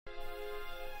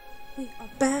We are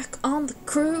back on the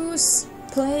cruise,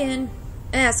 playing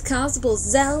as Constable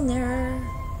Zellner.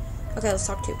 Okay, let's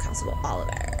talk to Constable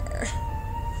Oliver.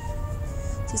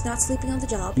 He's not sleeping on the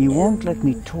job. He won't let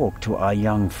me talk to our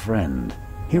young friend.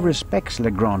 He respects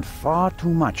Legrand far too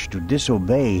much to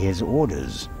disobey his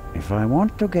orders. If I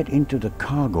want to get into the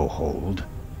cargo hold,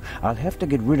 I'll have to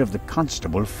get rid of the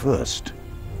constable first.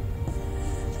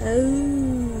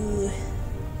 Oh.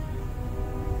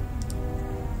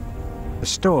 The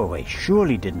stowaway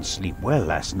surely didn't sleep well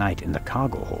last night in the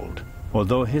cargo hold,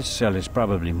 although his cell is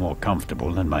probably more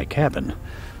comfortable than my cabin,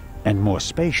 and more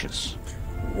spacious.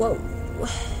 Whoa.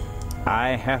 I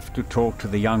have to talk to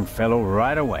the young fellow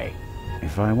right away.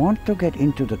 If I want to get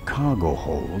into the cargo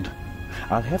hold,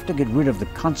 I'll have to get rid of the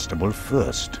constable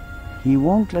first. He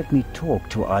won't let me talk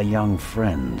to our young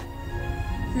friend.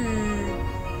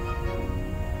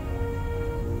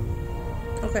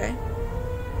 Okay.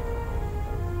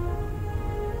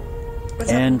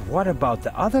 And what about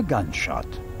the other gunshot?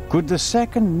 Could the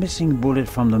second missing bullet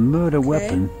from the murder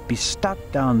weapon be stuck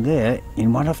down there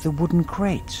in one of the wooden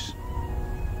crates?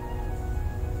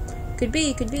 Could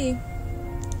be, could be.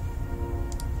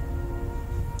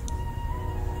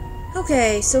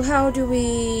 Okay, so how do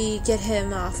we get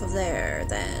him off of there,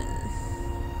 then?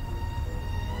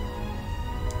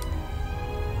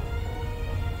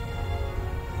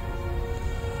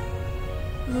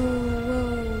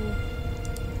 Whoa.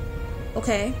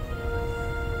 Okay.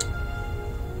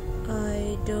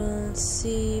 I don't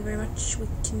see very much we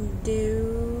can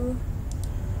do.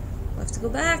 We'll have to go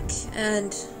back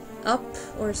and up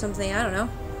or something, I don't know.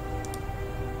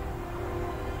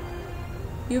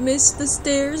 You missed the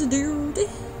stairs, dude.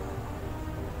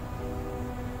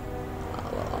 Oh,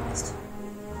 well, almost.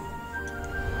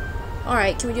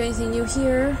 Alright, can we do anything new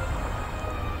here?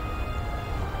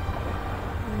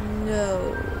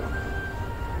 No.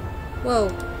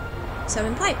 Whoa.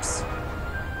 7 pipes.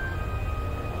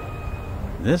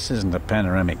 This isn't a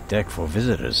panoramic deck for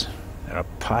visitors. There are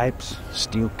pipes,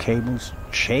 steel cables,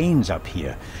 chains up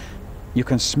here. You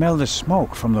can smell the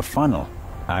smoke from the funnel.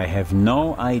 I have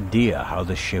no idea how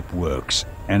the ship works,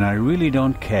 and I really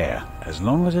don't care, as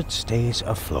long as it stays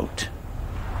afloat.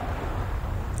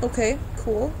 Okay,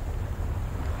 cool.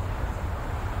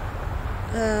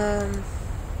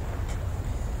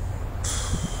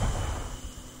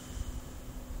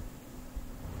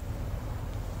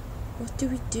 What do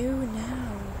we do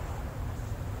now?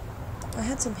 I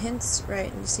had some hints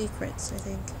right in the secrets, I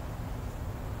think.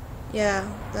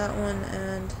 Yeah, that one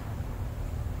and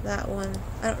that one.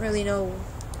 I don't really know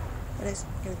what I was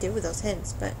going to do with those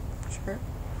hints, but sure.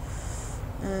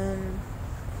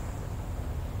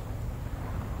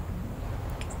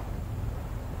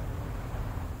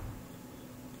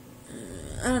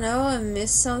 I don't know, I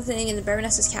missed something in the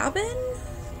Baroness's cabin?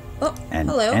 Oh,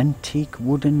 hello. An antique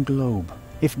wooden globe.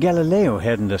 If Galileo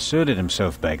hadn't asserted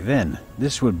himself back then,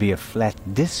 this would be a flat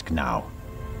disc now.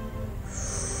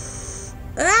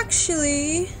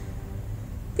 Actually,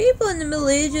 people in the Middle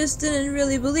Ages didn't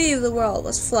really believe the world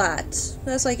was flat.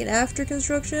 That's like an after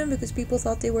construction because people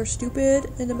thought they were stupid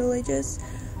in the Middle Ages.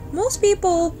 Most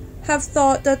people have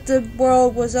thought that the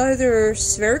world was either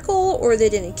spherical or they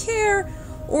didn't care,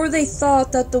 or they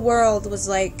thought that the world was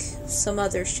like some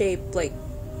other shape, like,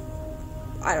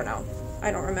 I don't know. I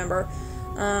don't remember.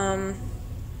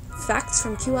 Facts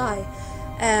from QI.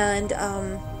 And,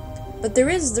 but there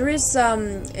is a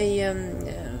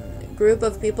group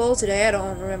of people today, I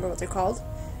don't remember what they're called,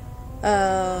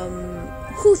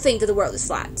 who think that the world is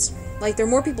flat. Like, there are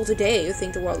more people today who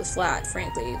think the world is flat,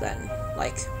 frankly, than,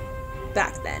 like,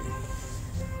 back then.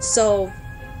 So,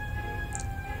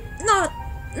 no,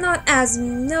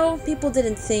 people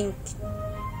didn't think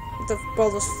the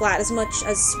world was flat as much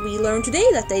as we learn today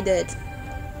that they did,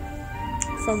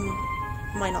 from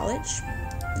my knowledge.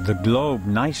 The globe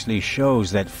nicely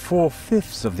shows that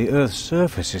 4/5 of the Earth's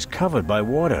surface is covered by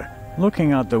water.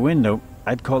 Looking out the window,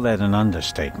 I'd call that an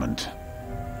understatement.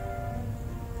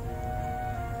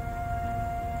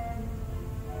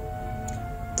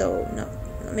 Though, no,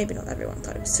 maybe not everyone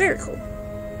thought it was spherical,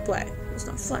 but it was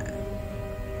not flat.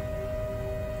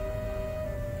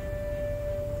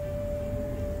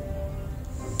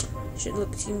 Should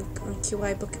look in the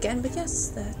QI book again, but yes,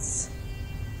 that's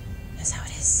how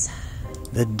it is.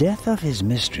 The death of his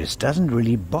mistress doesn't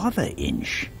really bother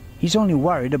Inch. He's only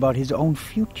worried about his own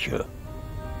future.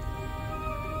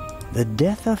 The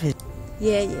death of his...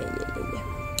 Yeah.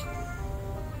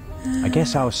 I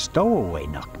guess our stowaway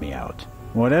knocked me out.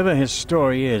 Whatever his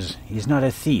story is, he's not a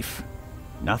thief.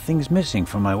 Nothing's missing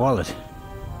from my wallet.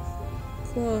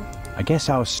 Cool. I guess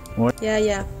our...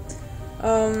 Yeah.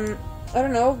 I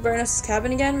don't know, Baroness's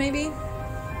cabin again, maybe?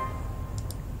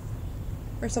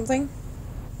 or something.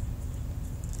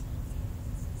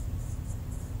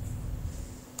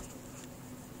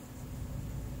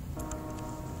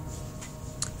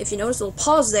 If you notice a little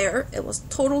pause there, it was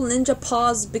total ninja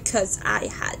pause because I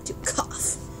had to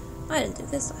cough. I didn't do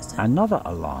this last time. Another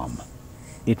alarm.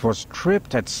 It was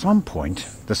tripped at some point.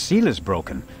 The seal is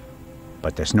broken.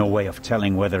 But there's no way of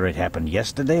telling whether it happened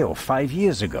yesterday or 5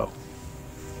 years ago.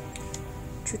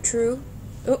 True.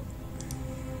 Oh.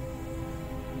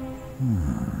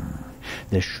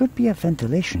 There should be a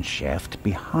ventilation shaft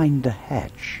behind the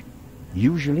hatch.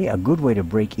 Usually a good way to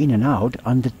break in and out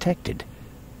undetected.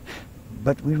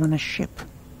 But we're on a ship.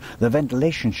 The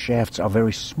ventilation shafts are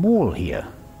very small here.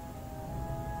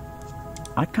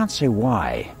 I can't say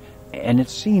why, and it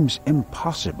seems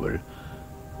impossible.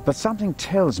 But something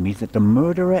tells me that the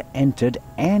murderer entered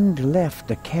and left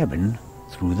the cabin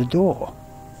through the door.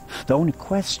 The only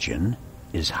question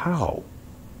is how.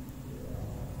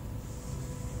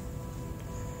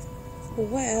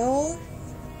 Well...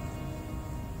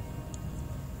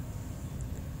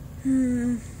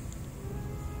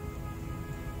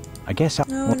 I guess I...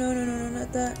 No,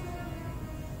 not that.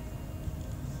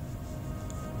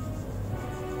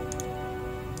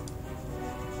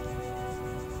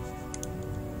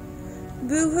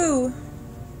 Boo-hoo.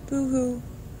 Boo-hoo.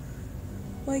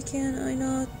 Why can't I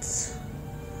not...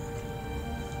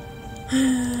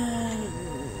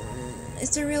 Is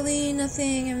there really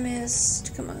nothing I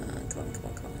missed? Come on.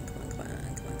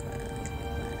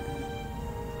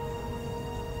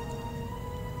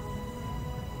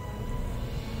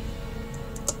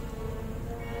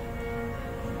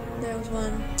 There was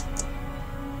one.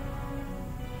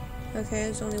 Okay,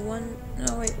 there's only one.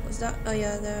 No, wait, was that? Oh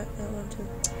yeah, that one too.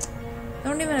 I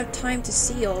don't even have time to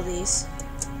see all these.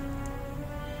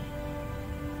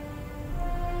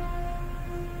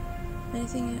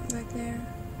 Anything back there?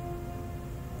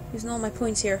 Using all my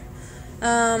points here.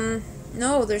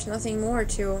 No, there's nothing more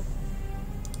to.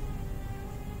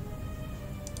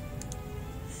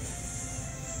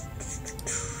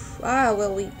 Ah,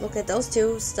 well, we look at those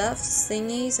two stuffs,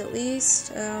 thingies, at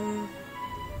least.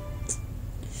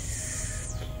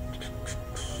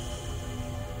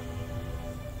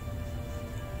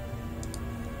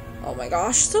 Oh my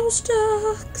gosh, so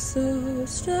stuck.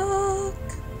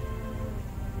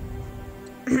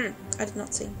 I did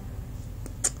not see.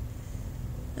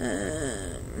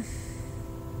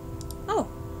 Oh,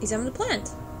 examine the plant.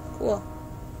 Cool.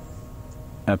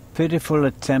 A pitiful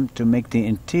attempt to make the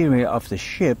interior of the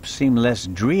ship seem less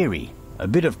dreary. A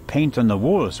bit of paint on the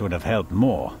walls would have helped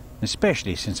more,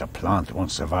 especially since a plant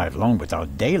won't survive long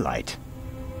without daylight.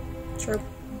 True.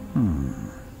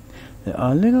 There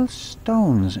are little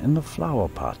stones in the flower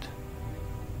pot.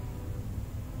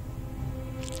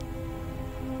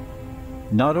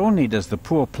 Not only does the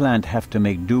poor plant have to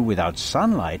make do without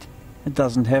sunlight, it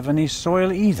doesn't have any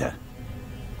soil either.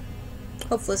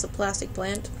 Hopefully it's a plastic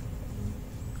plant.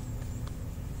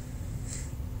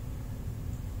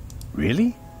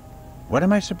 Really? What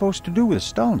am I supposed to do with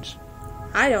stones?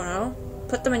 I don't know.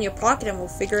 Put them in your pocket and we'll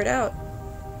figure it out.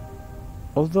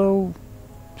 Although,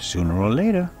 sooner or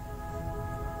later...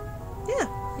 Yeah,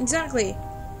 exactly.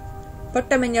 Put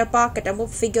them in your pocket and we'll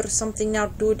figure something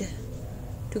out, dude.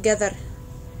 Together.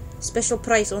 Special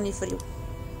price only for you.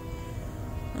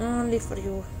 Only for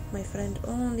you, my friend.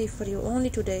 Only for you. Only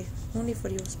today. Only for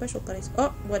you. Special price.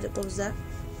 Oh, what was that?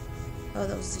 Oh,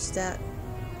 that was just that.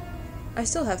 I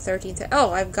still have 13.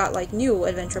 Oh, I've got like new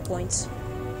adventure points.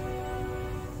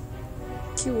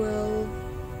 Cool.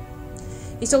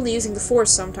 He's only using the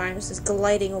force sometimes. Just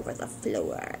gliding over the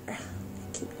floor.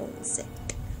 Keep on sick.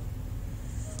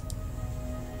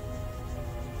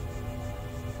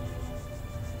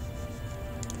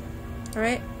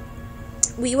 Alright.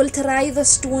 We will try the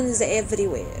stones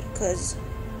everywhere, cause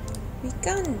we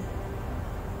can.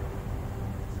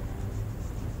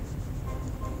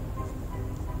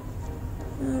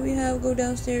 We have go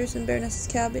downstairs in Baroness's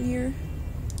cabin here.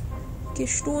 Okay,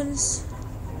 stones.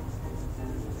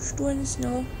 Stones,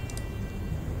 no.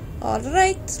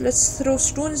 Alright, let's throw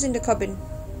stones in the cabin.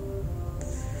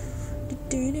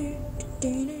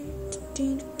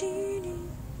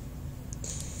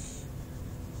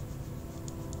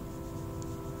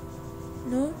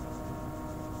 No?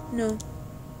 No.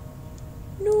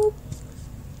 Nope.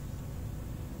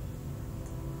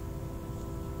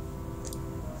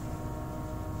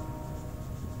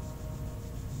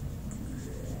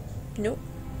 Nope.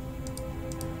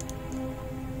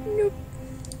 Nope.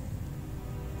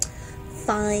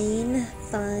 Fine,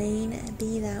 fine.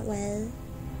 Be that way.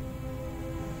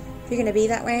 If you're gonna be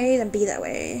that way, then be that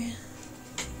way.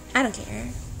 I don't care.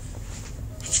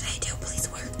 Actually, I do. Please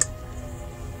work.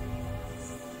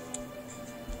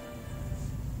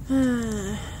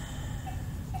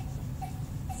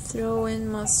 Throw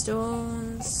in my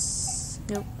stones.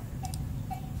 Nope.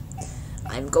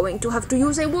 I'm going to have to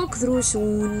use a walkthrough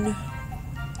soon.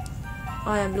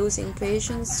 I am losing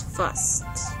patience fast.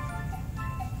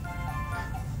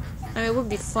 I mean, it would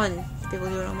be fun to be able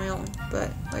to do it on my own,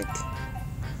 but, like,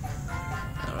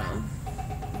 I don't know.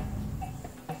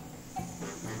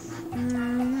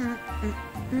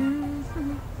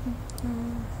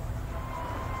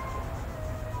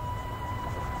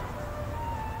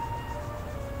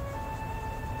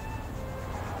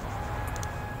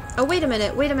 Oh, wait a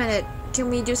minute. Can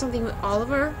we do something with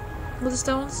Oliver with the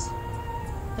stones?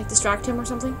 Like distract him or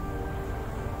something?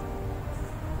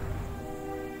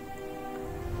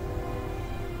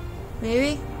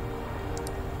 Maybe?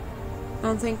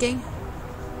 I'm thinking.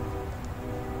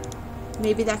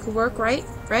 Maybe that could work, right?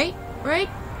 Right?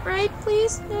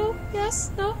 Please? No? Yes?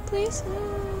 No? Please?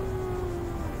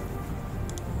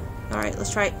 Alright,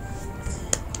 let's try it.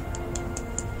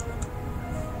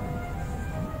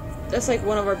 That's like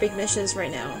one of our big missions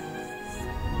right now.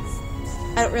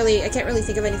 I can't really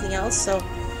think of anything else, so we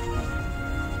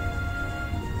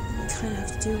kind of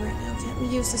have to do right now. Can't we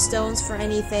use the stones for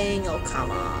anything? Oh, come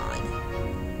on.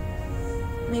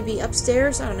 Maybe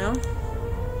upstairs? I don't know.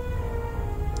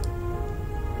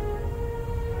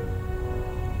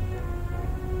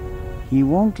 He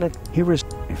won't let...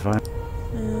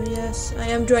 Oh, yes. I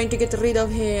am trying to get rid of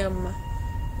him.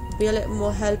 Be a little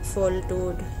more helpful,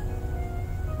 dude.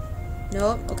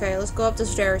 Nope. Okay, let's go up the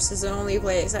stairs. This is the only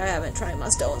place I haven't tried my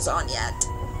stones on yet.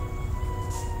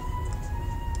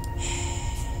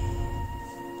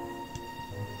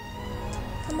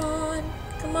 Come on.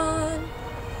 Come on.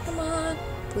 Come on.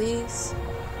 Please.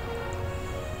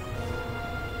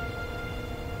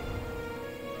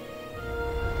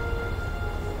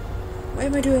 Why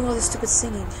am I doing all this stupid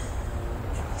singing?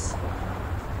 Jeez.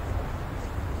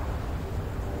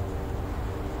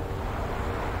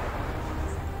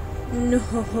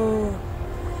 No.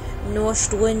 No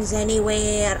stones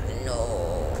anywhere. No.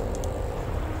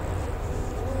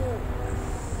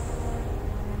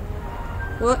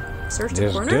 What? Search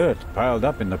the corner? There's dirt piled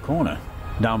up in the corner.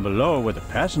 Down below where the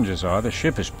passengers are, the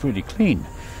ship is pretty clean.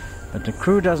 But the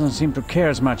crew doesn't seem to care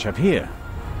as much up here.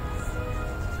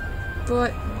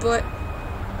 But...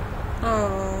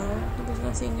 Oh, there's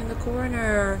nothing in the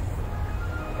corner.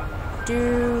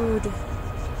 Dude.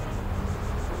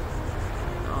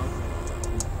 Oh.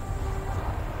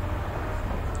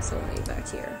 So way back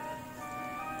here.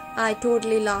 I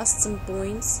totally lost some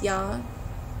points, yeah.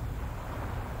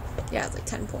 Yeah, it's like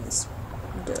 10 points.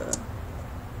 Duh.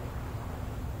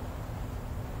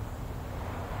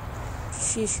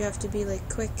 Sheesh, you have to be like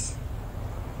quick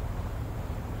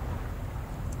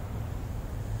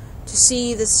to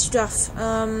see this stuff.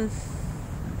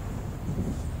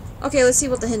 Okay, let's see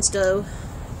what the hints do.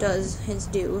 Hints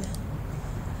do.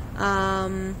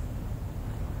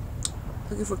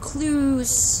 Looking for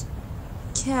clues.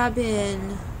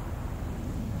 Cabin.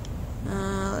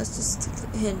 Let's just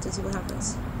take a hint and see what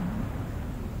happens.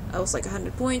 That was like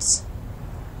 100 points.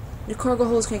 The cargo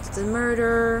hold is connected to the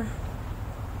murder.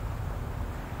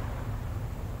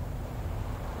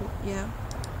 Yeah.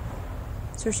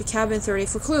 Search the cabin 30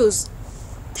 for clues.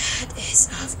 That is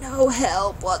of no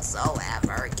help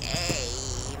whatsoever,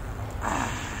 game.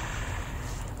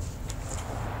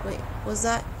 Wait, was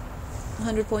that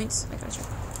 100 points? I gotta check.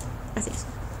 I think so.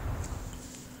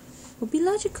 Would be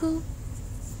logical.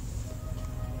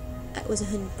 That was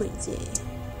 100 points, yeah.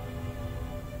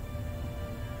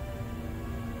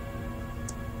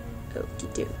 Okie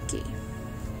dokie.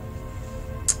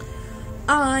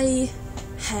 I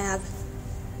have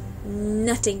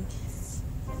nothing.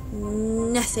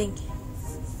 Nothing.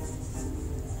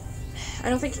 I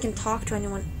don't think I can talk to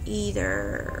anyone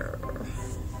either.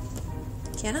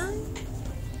 Can I?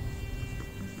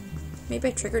 Maybe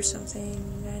I triggered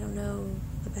something I don't know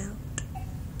about.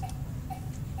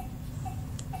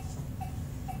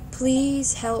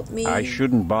 Please help me. I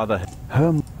shouldn't bother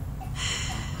her.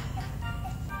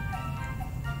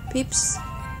 Peeps.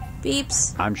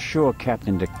 Beeps. I'm sure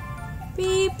Captain Dick...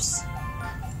 Beeps.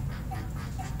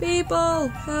 People,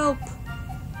 help.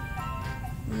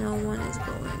 No one is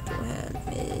going to help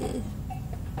me.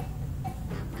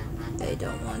 They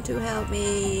don't want to help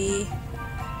me.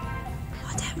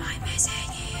 What am I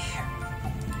missing here?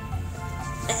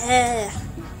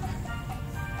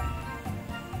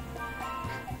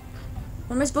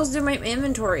 What am I supposed to do with my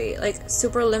inventory? Like,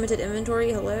 super limited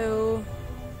inventory? Hello?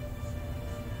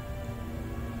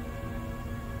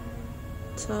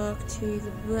 Talk to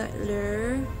the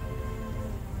butler.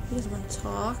 He doesn't want to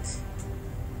talk.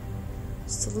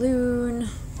 Saloon.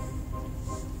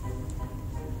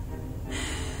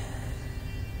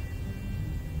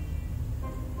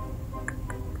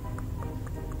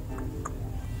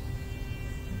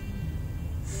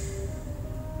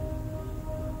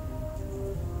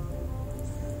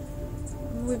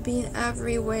 We've been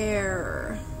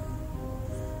everywhere.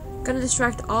 Gonna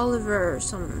distract Oliver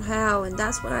somehow, and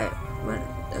that's why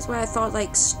I thought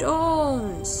like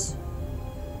stones.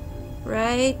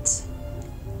 Right?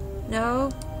 No?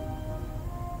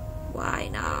 Why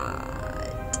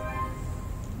not?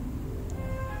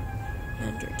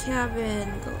 Enter cabin,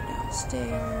 go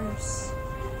downstairs.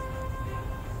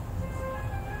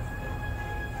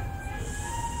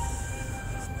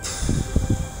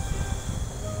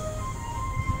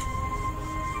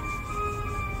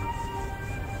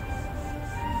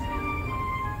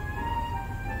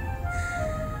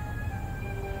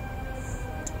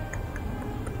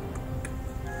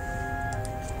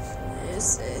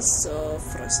 This is so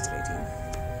frustrating.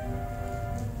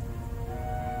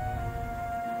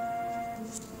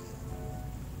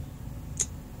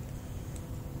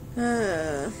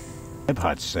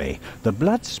 Ep8 say, the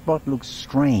blood spot looks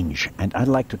strange and I'd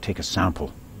like to take a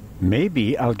sample.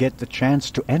 Maybe I'll get the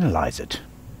chance to analyze it.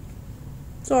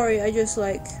 Sorry, I just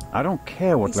like... I don't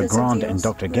care what Legrand and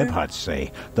Dr. Gebhardt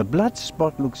say. The blood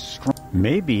spot looks strange.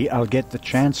 Maybe I'll get the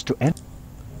chance to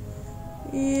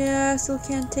Yeah, still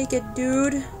can't take it,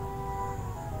 dude.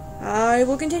 I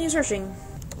will continue searching.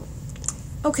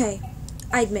 Okay,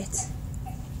 I admit.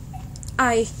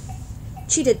 I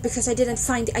cheated because I didn't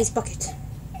find the ice bucket.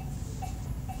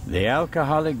 The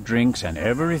alcoholic drinks and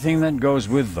everything that goes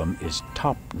with them is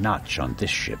top-notch on this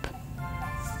ship.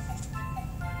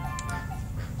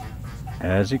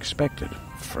 As expected,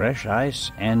 fresh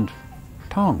ice and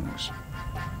tongs.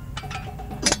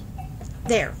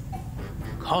 There.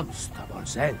 Constable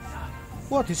Zelda,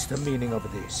 what is the meaning of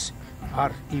this?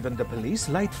 Are even the police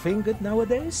light-fingered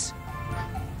nowadays?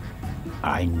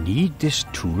 I need this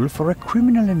tool for a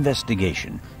criminal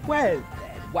investigation. Well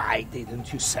then, why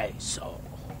didn't you say so?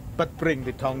 But bring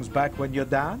the tongs back when you're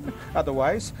done,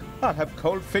 otherwise I'll have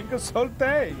cold fingers all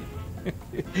day.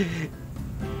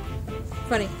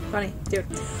 Funny, dude.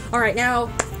 Alright, now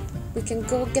we can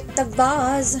go get the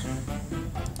vase.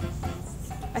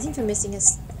 I think we're missing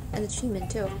an achievement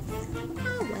too.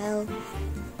 Oh well.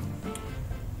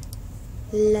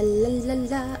 La la la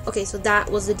la. Okay, so that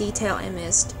was the detail I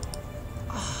missed.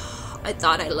 Oh, I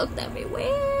thought I looked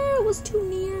everywhere. It was too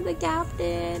near the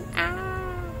captain. Ah.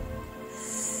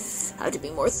 I have to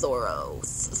be more thorough.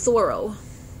 Thorough?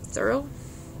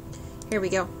 Here we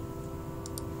go.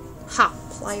 Ha!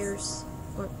 Pliers.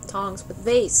 Or tongs with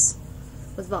vase.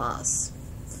 With vase.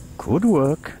 Could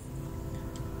work.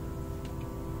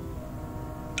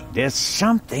 There's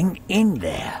something in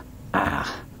there.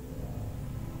 Ah.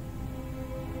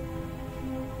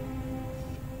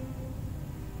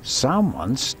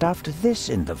 Someone stuffed this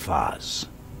in the vase.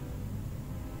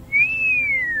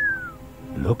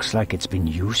 Looks like it's been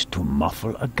used to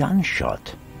muffle a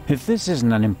gunshot. If this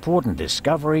isn't an important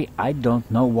discovery, I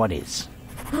don't know what is.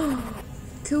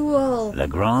 Cool.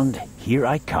 Legrand, here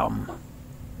I come.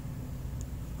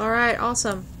 Alright,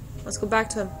 awesome. Let's go back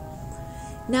to him.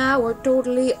 Now we're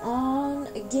totally on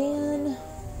again.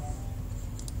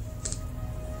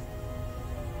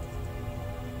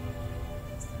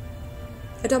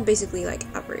 I've done basically like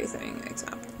everything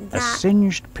except that. A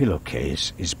singed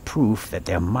pillowcase is proof that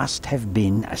there must have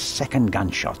been a second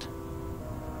gunshot.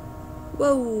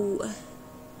 Whoa.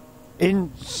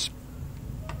 Inspector?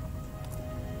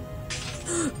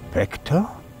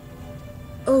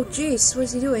 Oh jeez, what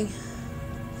is he doing?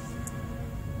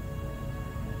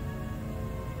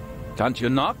 Can't you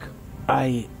knock?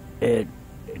 I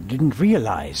didn't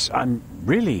realize. I'm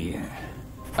really...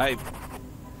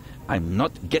 I'm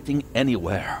not getting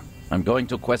anywhere. I'm going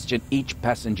to question each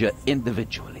passenger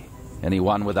individually.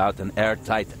 Anyone without an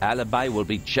airtight alibi will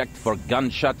be checked for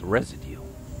gunshot residue.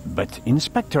 But,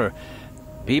 Inspector...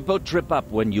 People trip up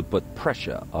when you put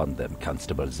pressure on them,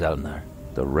 Constable Zellner.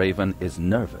 The Raven is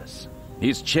nervous.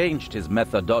 He's changed his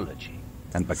methodology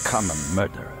and become a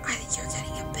murderer. I think you're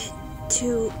getting a bit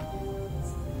too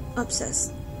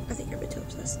obsessed. I think you're a bit too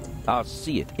obsessed. I'll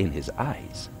see it in his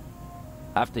eyes.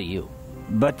 After you.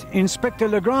 But, Inspector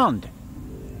Legrand...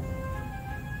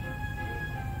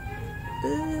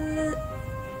 well...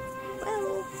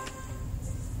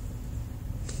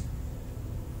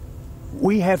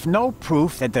 We have no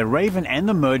proof that the Raven and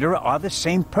the murderer are the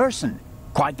same person.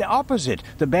 Quite the opposite.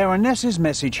 The Baroness's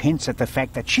message hints at the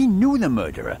fact that she knew the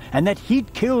murderer and that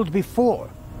he'd killed before.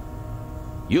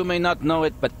 You may not know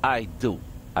it, but I do.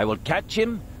 I will catch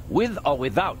him, with or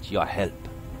without your help.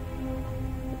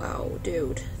 Wow,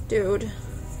 dude. Did he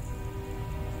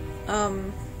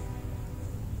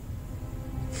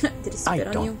spit on you?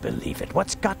 I don't believe it.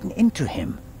 What's gotten into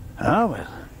him? Ah, well.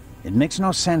 It makes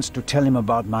no sense to tell him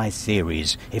about my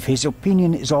theories if his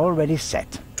opinion is already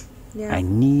set. Yeah. I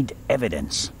need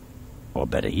evidence. Or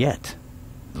better yet,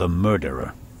 the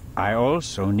murderer. I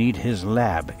also need his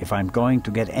lab if I'm going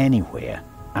to get anywhere.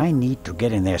 I need to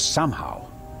get in there somehow.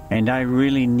 And I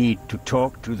really need to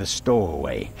talk to the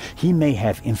stowaway. He may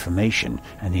have information,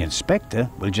 and the inspector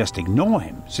will just ignore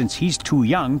him, since he's too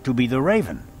young to be the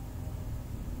Raven.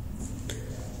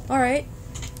 Alright.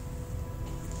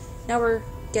 Now we're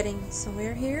getting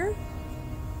somewhere here.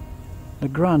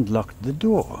 Legrand locked the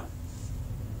door.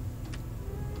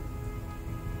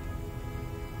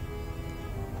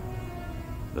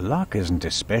 The lock isn't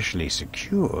especially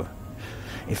secure.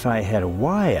 If I had a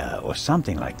wire or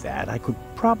something like that, I could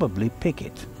probably pick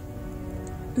it.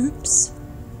 Oops.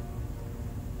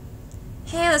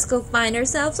 Hey, let's go find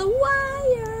ourselves a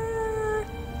wire.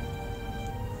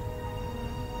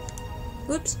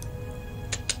 Oops.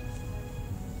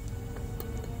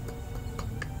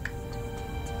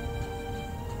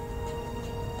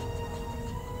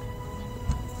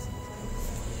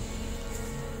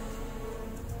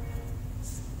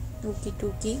 Okie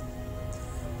dokie.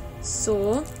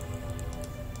 So,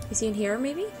 is he in here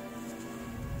maybe?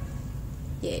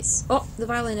 Yes. Oh, the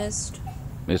violinist.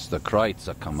 Mr.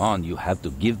 Kreutzer, come on, you have to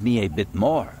give me a bit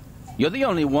more. You're the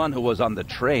only one who was on the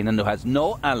train and who has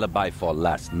no alibi for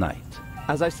last night.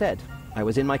 As I said, I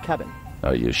was in my cabin.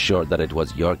 Are you sure that it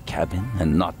was your cabin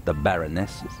and not the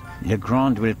Baroness's?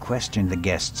 Legrand will question the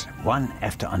guests, one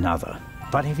after another.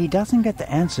 But if he doesn't get the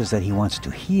answers that he wants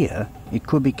to hear, it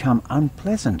could become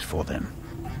unpleasant for them.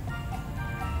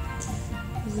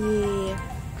 Yeah.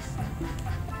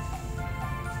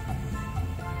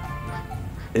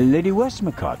 Lady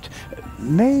Westmacott,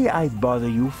 may I bother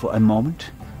you for a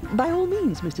moment? By all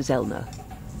means, Mr. Zellner.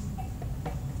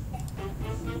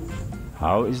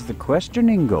 How is the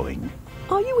questioning going?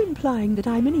 Are you implying that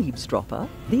I'm an eavesdropper?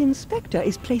 The inspector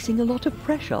is placing a lot of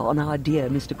pressure on our dear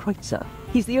Mr. Kreutzer.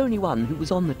 He's the only one who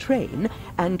was on the train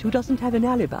and who doesn't have an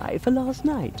alibi for last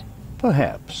night.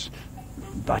 Perhaps.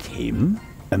 But him?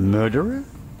 A murderer?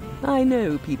 I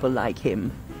know people like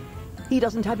him. He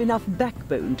doesn't have enough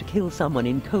backbone to kill someone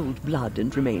in cold blood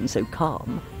and remain so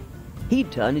calm.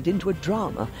 He'd turn it into a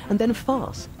drama and then a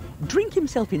farce, drink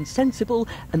himself insensible,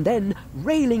 and then,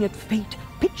 railing at fate,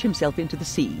 pitch himself into the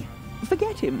sea.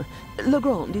 Forget him.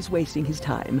 Legrand is wasting his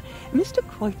time. Mr.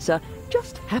 Kreutzer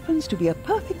just happens to be a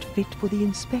perfect fit for the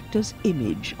inspector's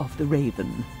image of the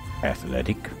Raven.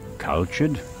 Athletic,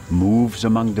 cultured, moves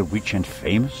among the rich and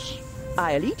famous.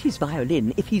 I'll eat his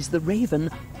violin if he's the Raven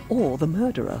or the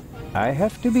murderer. I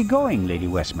have to be going, Lady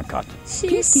Westmacott.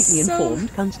 Please keep me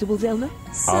informed, Constable Zellner.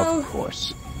 Of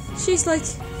course. She's like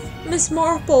Miss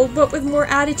Marple, but with more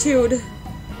attitude.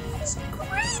 It's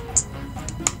great.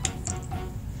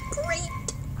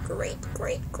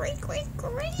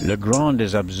 Great. Legrand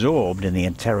is absorbed in the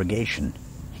interrogation.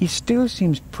 He still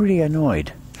seems pretty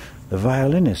annoyed. The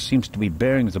violinist seems to be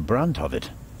bearing the brunt of it.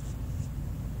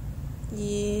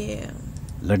 Yeah.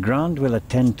 Legrand will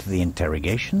attend to the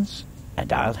interrogations,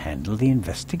 and I'll handle the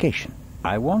investigation.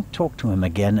 I won't talk to him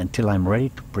again until I'm ready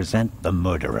to present the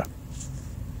murderer.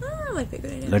 That might be a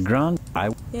good idea. Legrand, Yeah.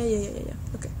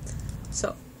 Okay.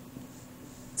 So,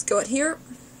 let's go out here.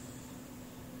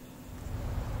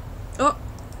 Oh!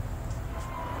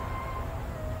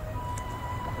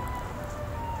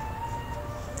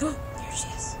 Oh, there she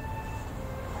is.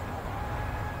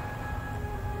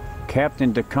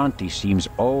 Captain de Conti seems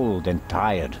old and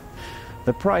tired.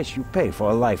 The price you pay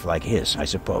for a life like his, I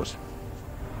suppose.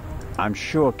 I'm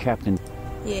sure Captain...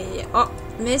 Yeah. Oh,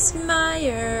 Miss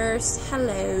Myers.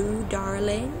 Hello,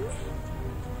 darling.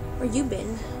 Where you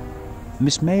been?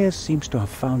 Miss Myers seems to have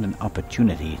found an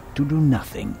opportunity to do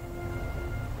nothing.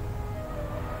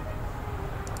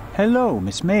 Hello,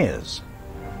 Miss Myers.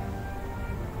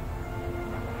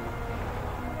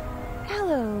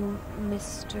 Hello,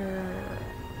 Mr...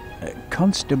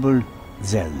 Constable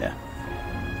Zellner.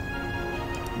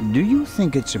 Do you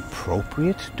think it's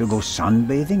appropriate to go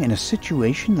sunbathing in a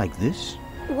situation like this?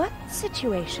 What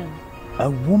situation? A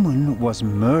woman was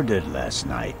murdered last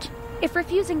night. If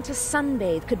refusing to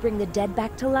sunbathe could bring the dead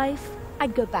back to life,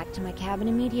 I'd go back to my cabin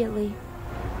immediately.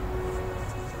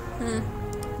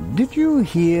 Did you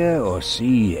hear or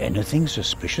see anything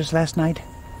suspicious last night?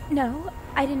 No,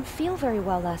 I didn't feel very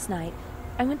well last night.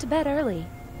 I went to bed early.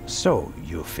 So,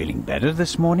 you're feeling better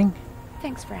this morning?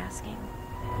 Thanks for asking.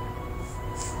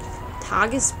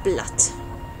 Tagesblatt.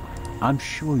 I'm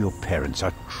sure your parents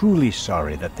are truly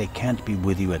sorry that they can't be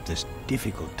with you at this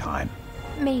difficult time.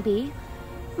 Maybe,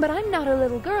 but I'm not a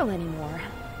little girl anymore.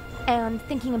 And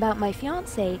thinking about my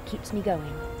fiancé keeps me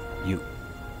going.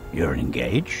 You're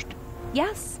engaged?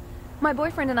 Yes, My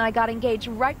boyfriend and I got engaged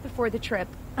right before the trip.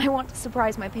 I want to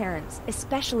surprise my parents,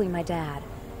 especially my dad.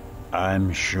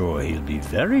 I'm sure he'll be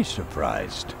very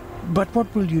surprised. But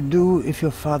what will you do if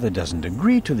your father doesn't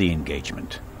agree to the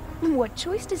engagement? What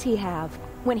choice does he have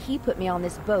when he put me on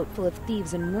this boat full of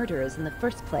thieves and murderers in the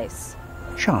first place?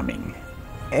 Charming.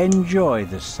 Enjoy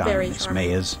the sun, Very Miss charming.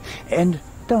 Mayers, and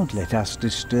don't let us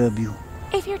disturb you.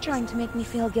 If you're trying to make me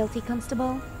feel guilty,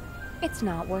 Constable, it's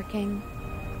not working.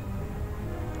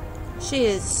 She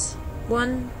is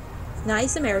one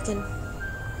nice American.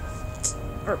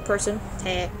 Or person.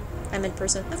 Hey, I meant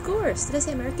person. Of course. Did I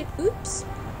say American? Oops.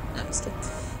 No, I'm just kidding.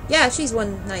 Yeah, she's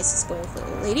one nice, spoiled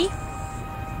little lady.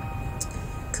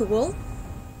 Cool.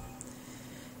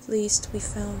 At least we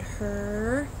found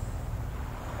her.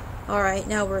 Alright,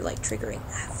 now we're like triggering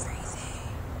everything.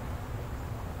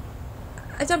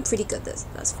 I've done pretty good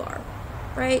thus far.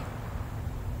 Right?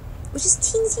 Which is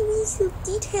teensy weensy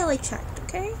little detail I checked,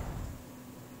 okay?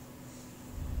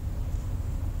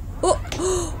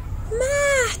 Oh!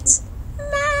 Matt!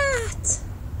 Matt!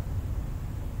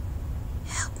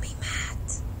 Help me,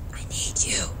 Matt. I need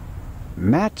you.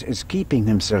 Matt is keeping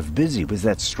himself busy with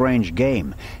that strange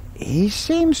game. He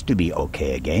seems to be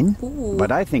okay again, Ooh.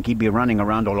 but I think he'd be running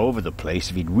around all over the place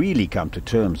if he'd really come to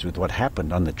terms with what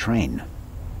happened on the train.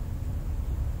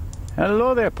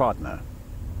 Hello there, partner.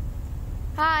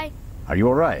 Hi. Are you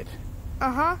all right?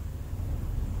 Uh-huh.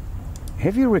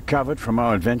 Have you recovered from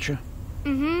our adventure?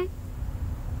 Mm-hmm.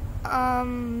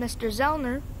 Mr.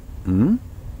 Zellner, Hmm?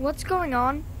 what's going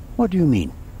on? What do you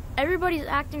mean? Everybody's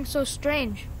acting so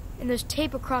strange, and there's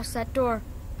tape across that door.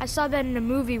 I saw that in a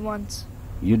movie once.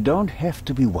 You don't have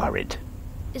to be worried.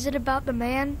 Is it about the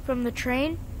man from the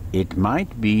train? It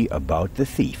might be about the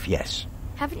thief, yes.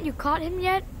 Haven't you caught him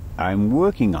yet? I'm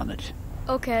working on it.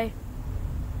 Okay.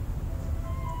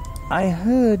 I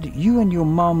heard you and your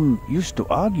mom used to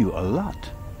argue a lot.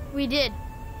 We did.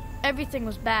 Everything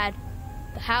was bad.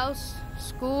 The house,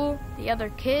 school, the other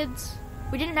kids.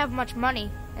 We didn't have much money,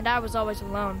 and I was always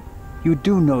alone. You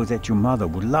do know that your mother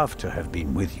would love to have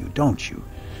been with you, don't you?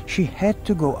 She had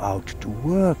to go out to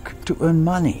work to earn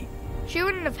money. She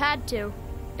wouldn't have had to,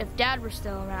 if Dad were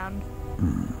still around.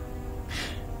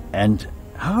 And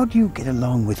how do you get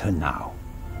along with her now?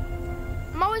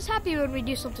 I'm always happy when we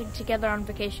do something together on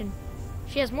vacation.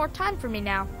 She has more time for me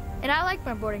now, and I like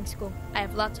my boarding school. I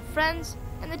have lots of friends,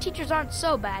 and the teachers aren't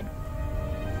so bad.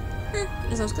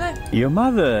 That sounds good. Your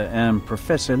mother and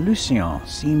Professor Lucien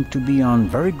seem to be on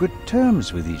very good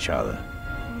terms with each other.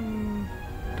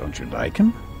 Don't you like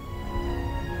him?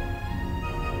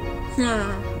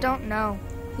 Don't know.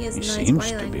 He has He nice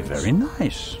seems body to be language. very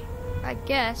nice. I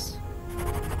guess.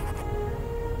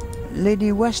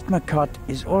 Lady Westmacott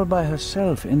is all by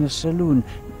herself in the saloon.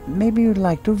 Maybe you'd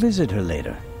like to visit her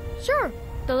later. Sure.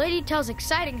 The lady tells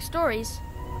exciting stories.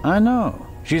 I know.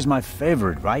 She's my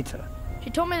favorite writer. She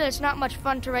told me that it's not much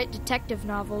fun to write detective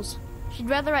novels. She'd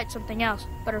rather write something else,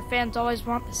 but her fans always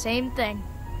want the same thing.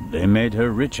 They made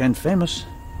her rich and famous.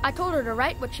 I told her to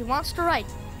write what she wants to write.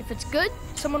 If it's good,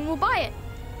 someone will buy it.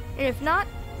 And if not,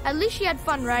 at least she had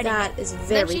fun writing That it. is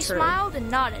Then very she true. smiled and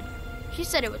nodded. She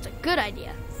said it was a good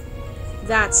idea.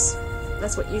 That's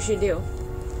what you should do.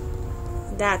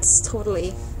 That's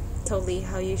totally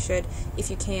how you should, if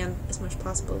you can, as much as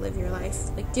possible, live your life.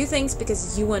 Like, do things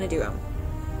because you want to do them.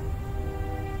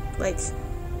 Like,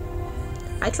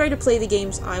 I try to play the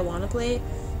games I want to play.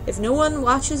 If no one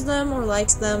watches them or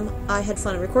likes them, I had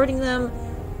fun recording them.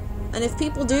 And if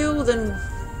people do, then,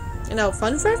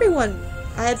 fun for everyone.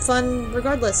 I had fun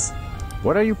regardless.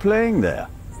 What are you playing there?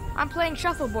 I'm playing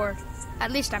shuffleboard.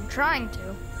 At least I'm trying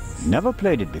to. Never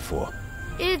played it before.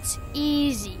 It's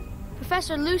easy.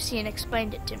 Professor Lucien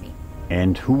explained it to me.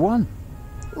 And who won?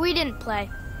 We didn't play.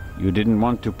 You didn't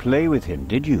want to play with him,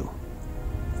 did you?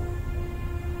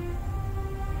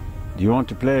 Do you want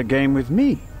to play a game with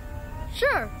me?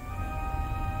 Sure.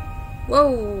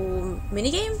 Whoa,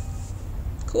 minigame?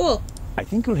 Cool. I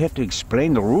think you'll have to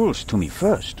explain the rules to me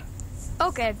first.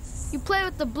 Okay. You play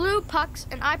with the blue pucks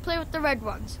and I play with the red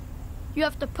ones. You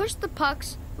have to push the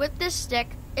pucks with this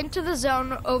stick into the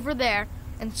zone over there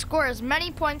and score as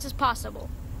many points as possible.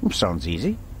 Sounds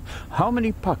easy. How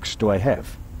many pucks do I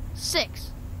have?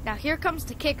 6. Now here comes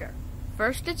the kicker.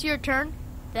 First it's your turn,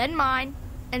 then mine,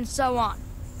 and so on.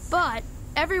 But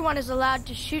everyone is allowed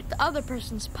to shoot the other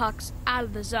person's pucks out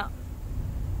of the zone.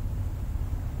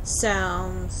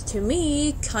 Sounds to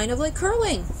me kind of like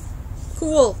curling.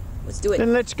 Cool. Let's do it.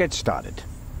 Then let's get started.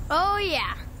 Oh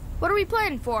yeah. What are we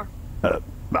playing for?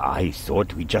 I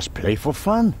thought we'd just play for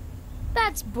fun.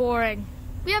 That's boring.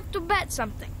 We have to bet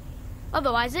something.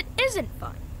 Otherwise it isn't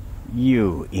fun.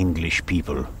 You English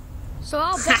people. So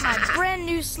I'll bet my brand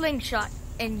new slingshot.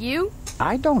 And you?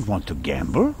 I don't want to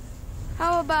gamble.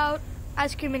 How about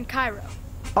ice cream in Cairo?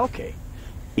 Okay.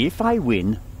 If I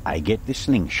win, I get the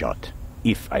slingshot.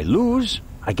 If I lose,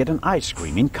 I get an ice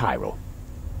cream in Cairo.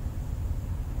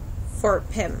 For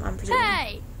him, I'm presuming.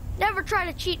 Hey! Never try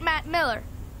to cheat Matt Miller.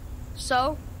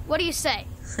 So, what do you say?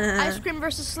 Ice cream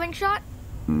versus slingshot?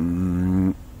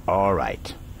 All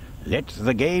right. Let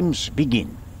the games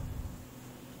begin.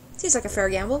 Seems like a fair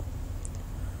gamble.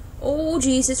 Oh,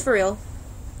 jeez, it's for real.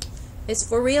 It's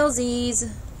for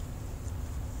realsies.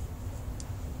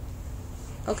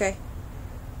 Okay.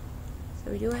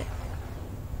 So we do it.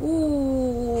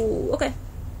 Ooh, okay.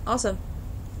 Awesome.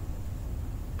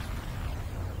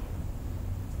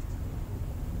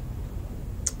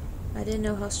 I didn't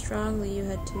know how strongly you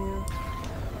had to.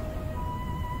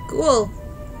 Cool.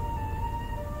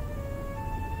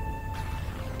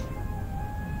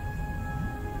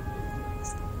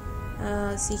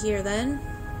 Let's see here then.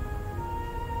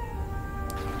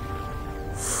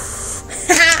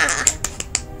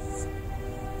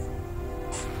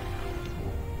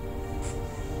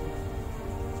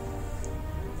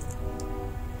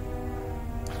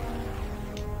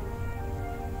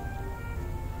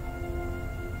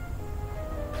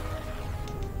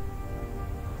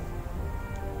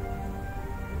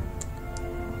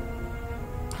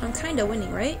 I'm kinda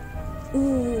winning, right?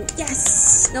 Ooh,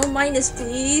 yes! No minus,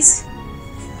 please.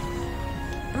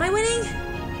 Am I winning?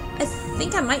 I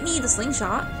think I might need a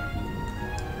slingshot.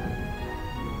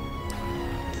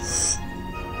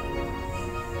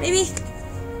 Maybe?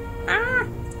 Ah!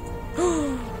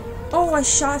 Oh, I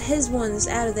shot his ones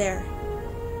out of there.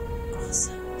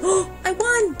 Awesome. Oh, I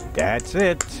won! That's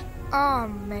it. Oh,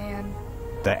 man.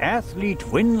 The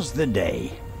athlete wins the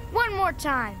day. One more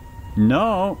time.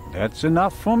 No, that's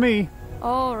enough for me.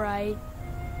 All right.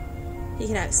 He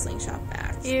can have his slingshot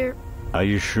back. Here. Are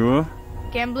you sure?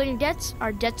 Gambling debts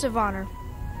are debts of honor.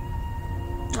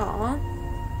 Aw.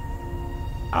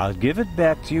 I'll give it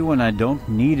back to you when I don't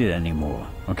need it anymore,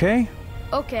 okay?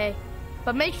 Okay.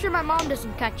 But make sure my mom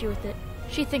doesn't catch you with it.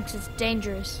 She thinks it's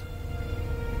dangerous.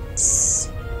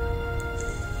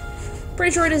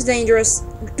 Pretty sure it is dangerous,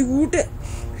 dude.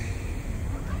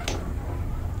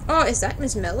 Oh, is that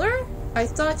Miss Miller? I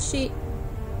thought she...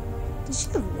 Did she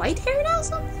have white hair now or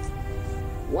something?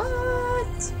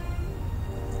 What?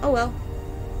 Oh well.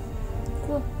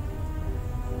 Cool.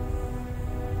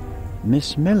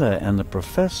 Miss Miller and the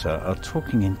professor are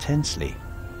talking intensely.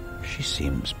 She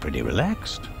seems pretty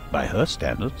relaxed, by her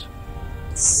standards.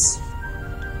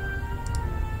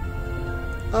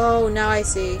 Oh, now I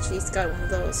see. She's got one of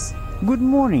those. Good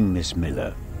morning, Miss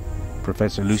Miller.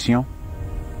 Professor Lucien?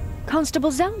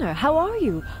 Constable Zellner, how are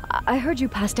you? I heard you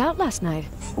passed out last night.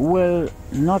 Well,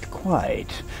 not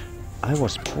quite. I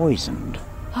was poisoned.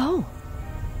 Oh.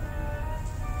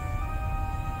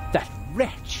 That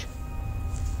wretch!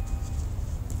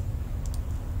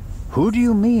 Who do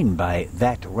you mean by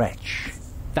that wretch?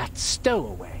 That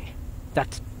stowaway.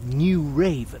 That new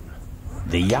raven.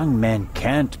 The young man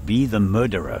can't be the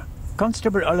murderer.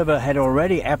 Constable Oliver had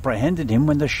already apprehended him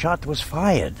when the shot was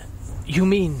fired. You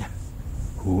mean...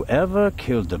 Whoever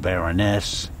killed the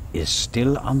Baroness is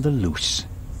still on the loose.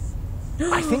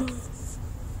 I think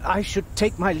I should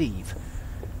take my leave.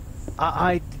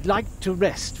 I'd like to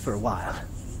rest for a while.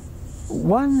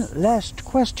 One last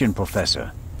question,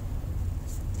 Professor.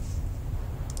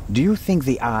 Do you think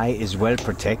the eye is well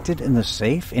protected in the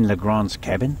safe in Legrand's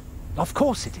cabin? Of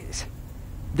course it is.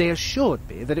 They assured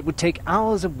me that it would take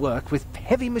hours of work with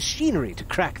heavy machinery to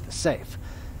crack the safe.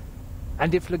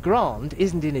 And if Legrand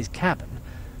isn't in his cabin,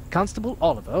 Constable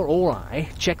Oliver or I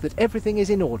check that everything is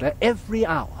in order every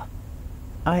hour.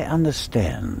 I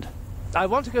understand. I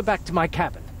want to go back to my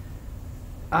cabin.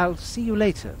 I'll see you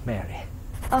later, Mary.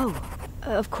 Oh,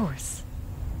 of course.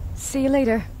 See you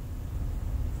later.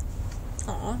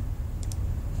 Aw.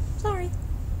 Sorry.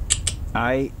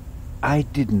 I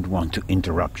didn't want to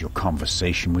interrupt your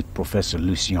conversation with Professor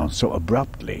Lucien so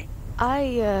abruptly.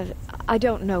 I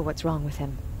don't know what's wrong with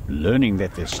him. Learning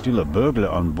that there's still a burglar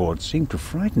on board seemed to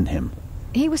frighten him.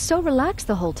 He was so relaxed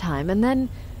the whole time, and then...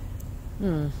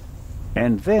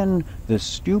 And then the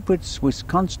stupid Swiss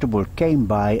constable came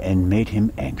by and made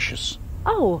him anxious.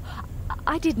 Oh,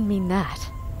 I didn't mean that.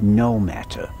 No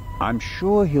matter. I'm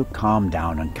sure he'll calm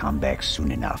down and come back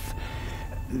soon enough.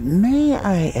 May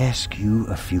I ask you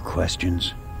a few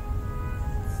questions?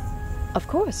 Of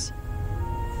course.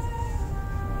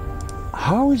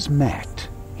 How is Matt?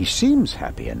 He seems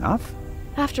happy enough.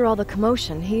 After all the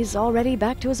commotion, he's already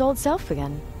back to his old self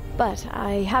again. But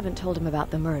I haven't told him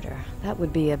about the murder. That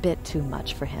would be a bit too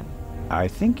much for him. I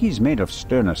think he's made of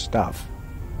sterner stuff.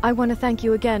 I want to thank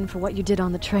you again for what you did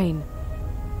on the train.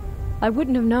 I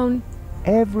wouldn't have known...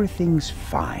 Everything's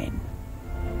fine.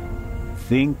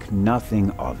 Think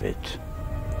nothing of it.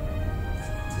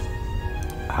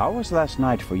 How was last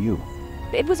night for you?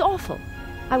 It was awful.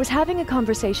 I was having a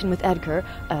conversation with Edgar,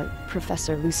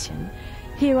 Professor Lucien,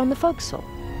 here on the forecastle.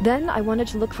 Then I wanted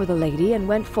to look for the lady and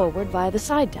went forward via the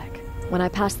side deck. When I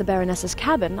passed the Baroness's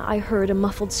cabin, I heard a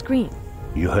muffled scream.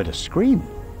 You heard a scream?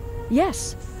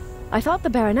 Yes. I thought the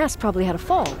Baroness probably had a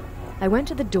fall. I went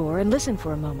to the door and listened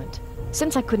for a moment.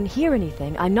 Since I couldn't hear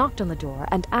anything, I knocked on the door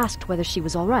and asked whether she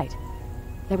was all right.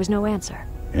 There was no answer.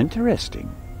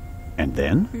 Interesting. And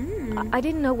then? I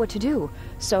didn't know what to do,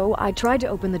 so I tried to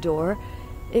open the door.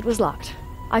 It was locked.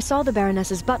 I saw the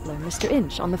Baroness's butler, Mr.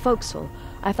 Inch, on the forecastle.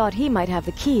 I thought he might have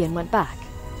the key and went back.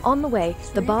 On the way,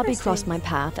 the bobby crossed my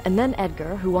path, and then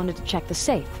Edgar, who wanted to check the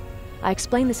safe. I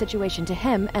explained the situation to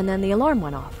him, and then the alarm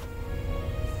went off.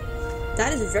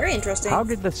 That is very interesting. How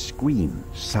did the scream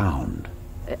sound?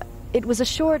 It was a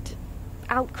short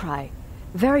outcry,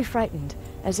 very frightened,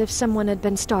 as if someone had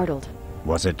been startled.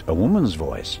 Was it a woman's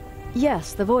voice?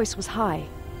 Yes, the voice was high.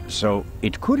 So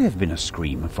it could have been a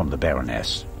scream from the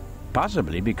Baroness.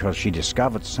 Possibly because she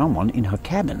discovered someone in her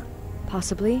cabin.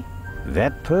 Possibly.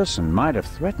 That person might have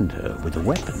threatened her with a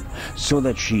weapon, so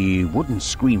that she wouldn't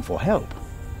scream for help.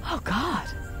 Oh, God.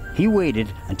 He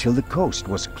waited until the coast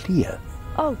was clear.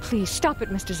 Oh, please, stop it,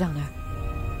 Mr. Zellner.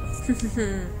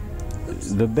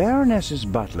 The Baroness's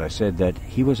butler said that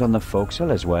he was on the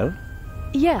forecastle as well?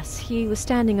 Yes, he was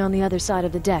standing on the other side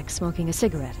of the deck smoking a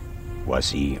cigarette. Was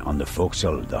he on the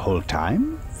forecastle the whole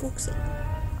time? Forecastle.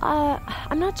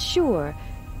 I'm not sure.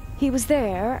 He was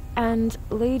there, and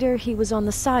later he was on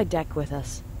the side deck with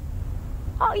us.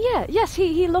 Oh, yes,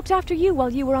 he looked after you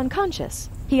while you were unconscious.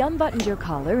 He unbuttoned your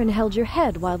collar and held your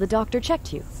head while the doctor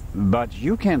checked you. But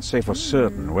you can't say for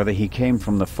certain whether he came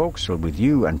from the forecastle with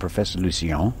you and Professor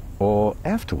Lucien, or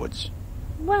afterwards.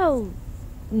 Well,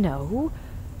 no.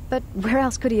 But where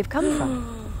else could he have come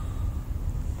from?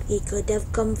 He could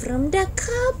have come from the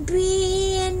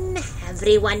cabin.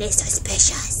 Everyone is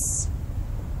suspicious.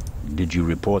 Did you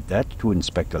report that to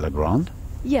Inspector Legrand?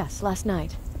 Yes, last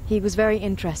night. He was very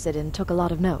interested and took a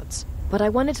lot of notes. But I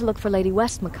wanted to look for Lady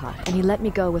Westmacott, and he let me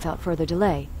go without further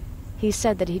delay. He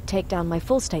said that he'd take down my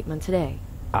full statement today.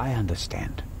 I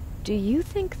understand. Do you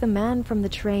think the man from the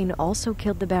train also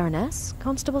killed the Baroness,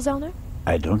 Constable Zellner?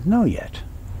 I don't know yet.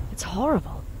 It's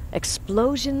horrible.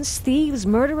 Explosions, thieves,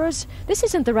 murderers. This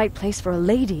isn't the right place for a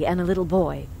lady and a little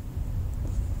boy.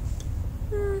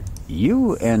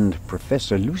 You and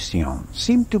Professor Lucien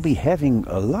seem to be having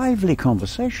a lively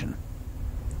conversation.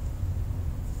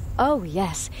 Oh,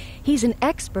 yes. He's an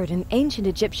expert in ancient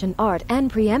Egyptian art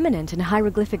and preeminent in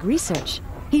hieroglyphic research.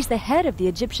 He's the head of the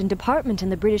Egyptian department in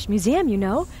the British Museum, you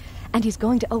know. And he's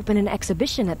going to open an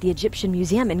exhibition at the Egyptian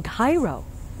Museum in Cairo.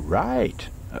 Right.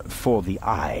 For the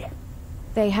eye.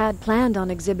 They had planned on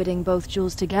exhibiting both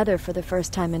jewels together for the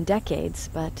first time in decades,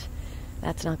 but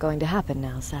that's not going to happen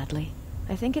now, sadly.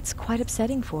 I think it's quite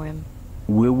upsetting for him.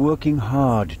 We're working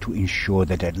hard to ensure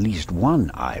that at least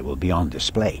one eye will be on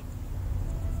display.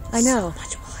 I know. So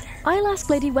much water. I'll ask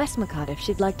Lady Westmacott if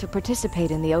she'd like to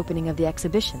participate in the opening of the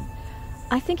exhibition.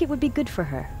 I think it would be good for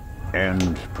her.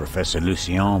 And Professor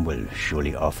Lucien will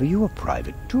surely offer you a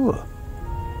private tour.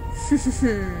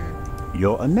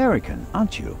 You're American,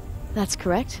 aren't you? That's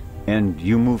correct. And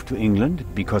you moved to England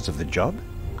because of the job?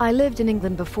 I lived in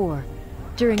England before.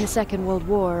 During the Second World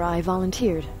War, I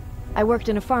volunteered. I worked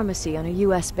in a pharmacy on a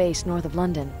U.S. base north of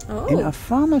London. Oh. In a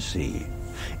pharmacy?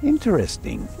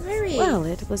 Interesting. Very. Well,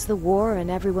 it was the war and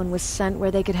everyone was sent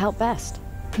where they could help best.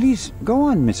 Please, go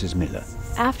on, Mrs. Miller.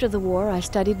 After the war, I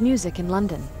studied music in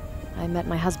London. I met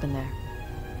my husband there.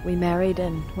 We married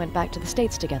and went back to the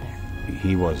States together.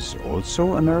 He was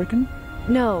also American?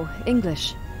 No,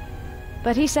 English.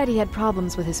 But he said he had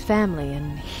problems with his family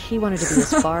and he wanted to be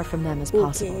as far from them as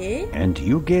possible. Okay. And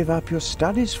you gave up your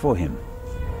studies for him?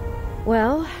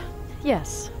 Well,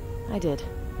 yes, I did.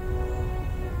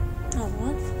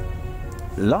 Aw.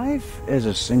 Life as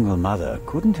a single mother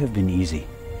couldn't have been easy.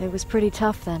 It was pretty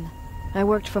tough then. I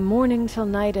worked from morning till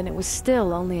night and it was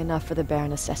still only enough for the bare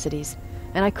necessities.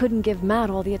 And I couldn't give Matt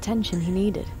all the attention he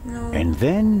needed. No. And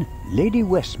then Lady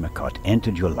Westmacott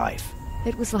entered your life.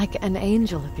 It was like an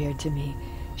angel appeared to me.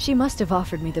 She must have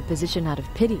offered me the position out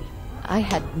of pity. I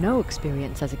had no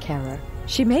experience as a carer.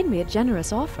 She made me a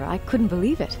generous offer. I couldn't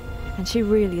believe it. And she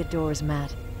really adores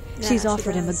Matt. Yeah, She's she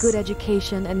offered him a does. good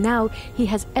education, and now he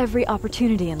has every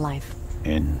opportunity in life.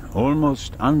 An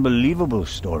almost unbelievable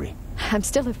story. I'm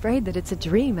still afraid that it's a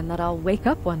dream and that I'll wake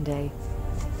up one day.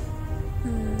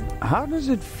 How does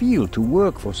it feel to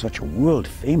work for such a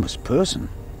world-famous person?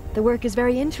 The work is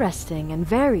very interesting and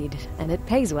varied, and it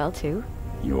pays well, too.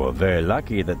 You are very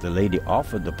lucky that the lady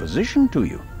offered the position to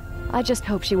you. I just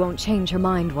hope she won't change her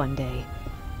mind one day.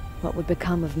 What would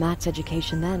become of Matt's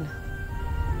education then?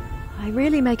 I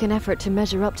really make an effort to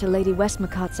measure up to Lady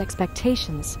Westmacott's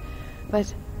expectations,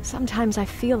 but sometimes I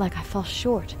feel like I fall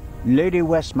short. Lady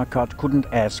Westmacott couldn't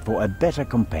ask for a better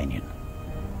companion.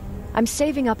 I'm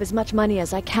saving up as much money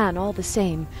as I can all the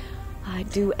same. I'd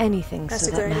do anything That's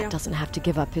so a that good Matt idea. doesn't have to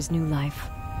give up his new life.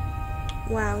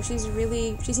 Wow, she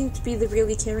seems to be the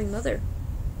really caring mother.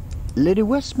 Lady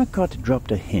Westmacott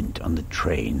dropped a hint on the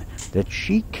train that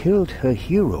she killed her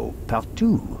hero,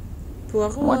 Partout.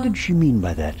 What did she mean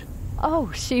by that?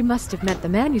 Oh, she must have meant the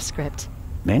manuscript.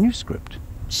 Manuscript?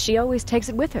 She always takes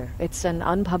it with her. It's an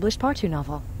unpublished Partout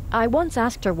novel. I once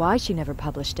asked her why she never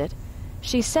published it.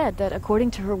 She said that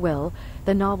according to her will,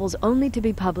 the novel's only to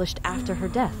be published after her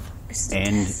death.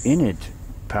 And in it,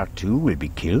 Partout will be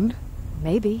killed?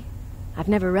 Maybe. I've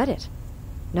never read it.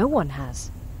 No one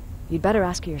has. You'd better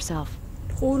ask her yourself.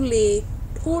 Totally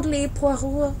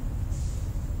Poirot.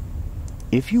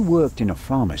 If you worked in a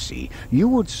pharmacy, you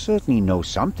would certainly know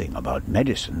something about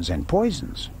medicines and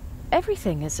poisons.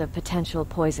 Everything is a potential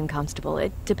poison, Constable.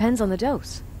 It depends on the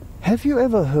dose. Have you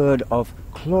ever heard of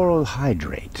chloral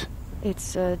hydrate?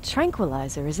 It's a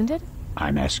tranquilizer, isn't it?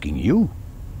 I'm asking you.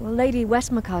 Well, Lady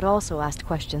Westmacott also asked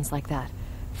questions like that,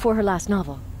 for her last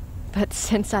novel. But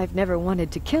since I've never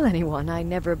wanted to kill anyone, I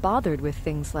never bothered with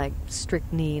things like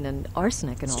strychnine and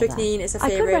arsenic and all that. Strychnine is a I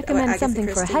favorite could recommend of Agatha something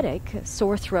for a Christie. headache, a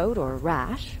sore throat, or a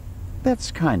rash.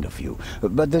 That's kind of you,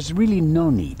 but there's really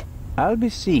no need. I'll be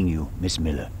seeing you, Miss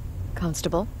Miller.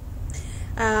 Constable?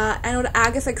 I know that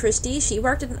Agatha Christie, she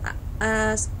worked in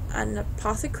an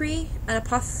apothecary.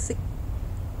 What's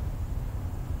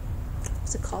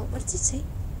it called? What did it say?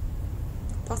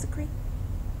 Apothecary?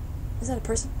 Is that a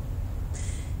person?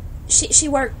 She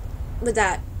worked with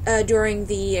that during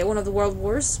the one of the world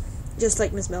wars, just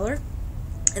like Miss Miller.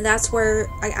 And that's where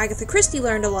Agatha Christie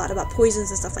learned a lot about poisons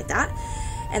and stuff like that.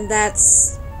 And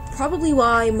that's probably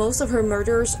why most of her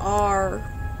murders are...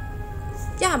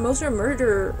 Yeah, most of her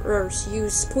murderers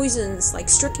use poisons, like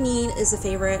strychnine is a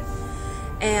favorite,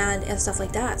 and stuff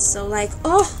like that. So, like,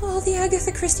 all the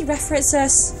Agatha Christie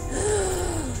references.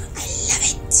 I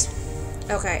love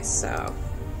it. Okay, so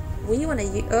we want to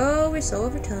use... Oh, we're so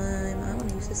over time. I want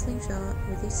to use the slingshot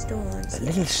with these stones. The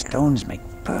little stones make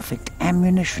perfect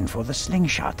ammunition for the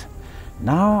slingshot.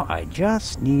 Now I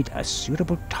just need a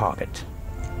suitable target.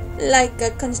 Like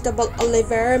a Constable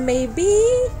Oliver, maybe?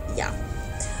 Yeah.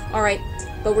 Alright,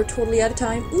 but we're totally out of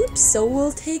time. Oops, so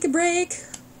we'll take a break.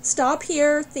 Stop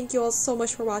here. Thank you all so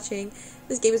much for watching.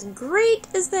 This game is great,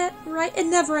 is that right? It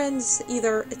never ends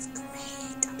either. It's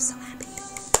great. I'm so happy.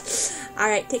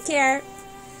 Alright, take care.